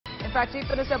In fact, Chief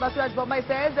Minister Basuraj Bommai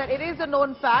says that it is a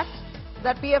known fact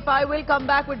that PFI will come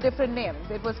back with different names.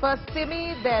 It was first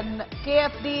SIMI, then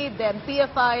KFD, then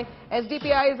PFI.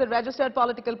 SDPI is a registered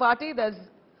political party. There's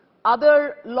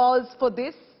other laws for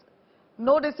this.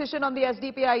 No decision on the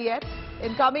SDPI yet.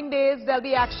 In coming days, there'll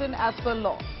be action as per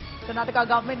law. Karnataka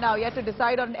government now yet to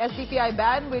decide on an SDPI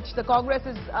ban, which the Congress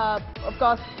is, of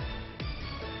course,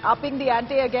 upping the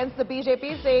ante against the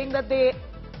BJP, saying that they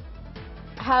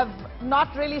have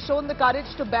not really shown the courage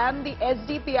to ban the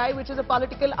SDPI, which is a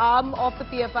political arm of the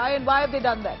PFI. And why have they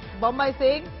done that? Bommai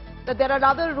saying that there are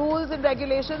other rules and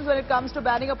regulations when it comes to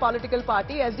banning a political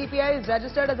party. SDPI is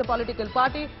registered as a political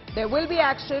party. There will be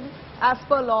action as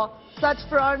per law. Such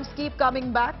fronts keep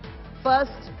coming back.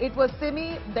 First, it was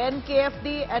SIMI, then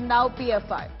KFD, and now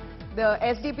PFI. The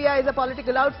SDPI is a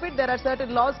political outfit. There are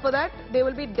certain laws for that. They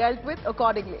will be dealt with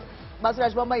accordingly.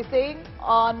 Basuraj Bommai is saying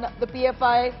on the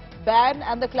PFI ban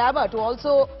and the clamour to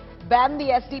also ban the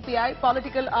SDPI,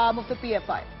 political arm of the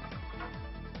PFI.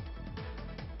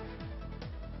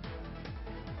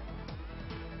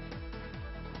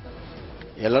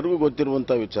 ಎಲ್ಲರಿಗೂ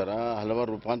ಗೊತ್ತಿರುವಂಥ ವಿಚಾರ ಹಲವಾರು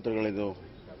ರೂಪಾಂತರಗಳಿದು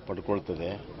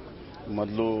ಪಡ್ಕೊಳ್ತದೆ.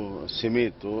 ಮೊದಲು ಸಿಮಿ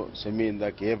ಇತ್ತು, ಸಿಮಿಯಿಂದ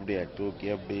KFD ಆಯಿತು,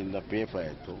 KFDಯಿಂದ PFI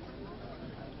ಆಯಿತು.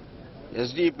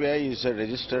 SDPI is a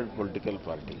registered political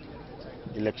party.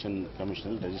 Election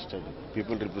Commission registered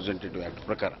People Representative Act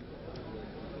ಪ್ರಕಾರ.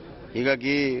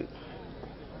 ಹೀಗಾಗಿ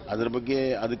ಅದರ ಬಗ್ಗೆ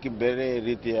ಅದಕ್ಕೆ ಬೇರೆ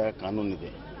ರೀತಿಯ ಕಾನೂನಿದೆ.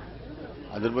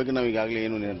 ಅದರ ಬಗ್ಗೆ ನಾವು ಈಗಾಗಲೇ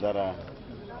ಏನು ನಿರ್ಧಾರ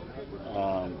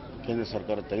ಕೇಂದ್ರ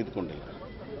ಸರ್ಕಾರ ತೆಗೆದುಕೊಂಡಿಲ್ಲ.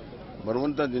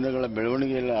 ಬರುವಂಥ ದಿನಗಳ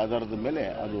ಬೆಳವಣಿಗೆಯ ಆಧಾರದ ಮೇಲೆ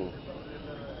ಅದು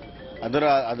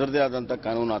ಅದರದೇ ಆದಂಥ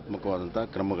ಕಾನೂನಾತ್ಮಕವಾದಂಥ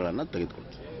ಕ್ರಮಗಳನ್ನು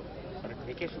ತೆಗೆದುಕೊಳ್ತೀವಿ.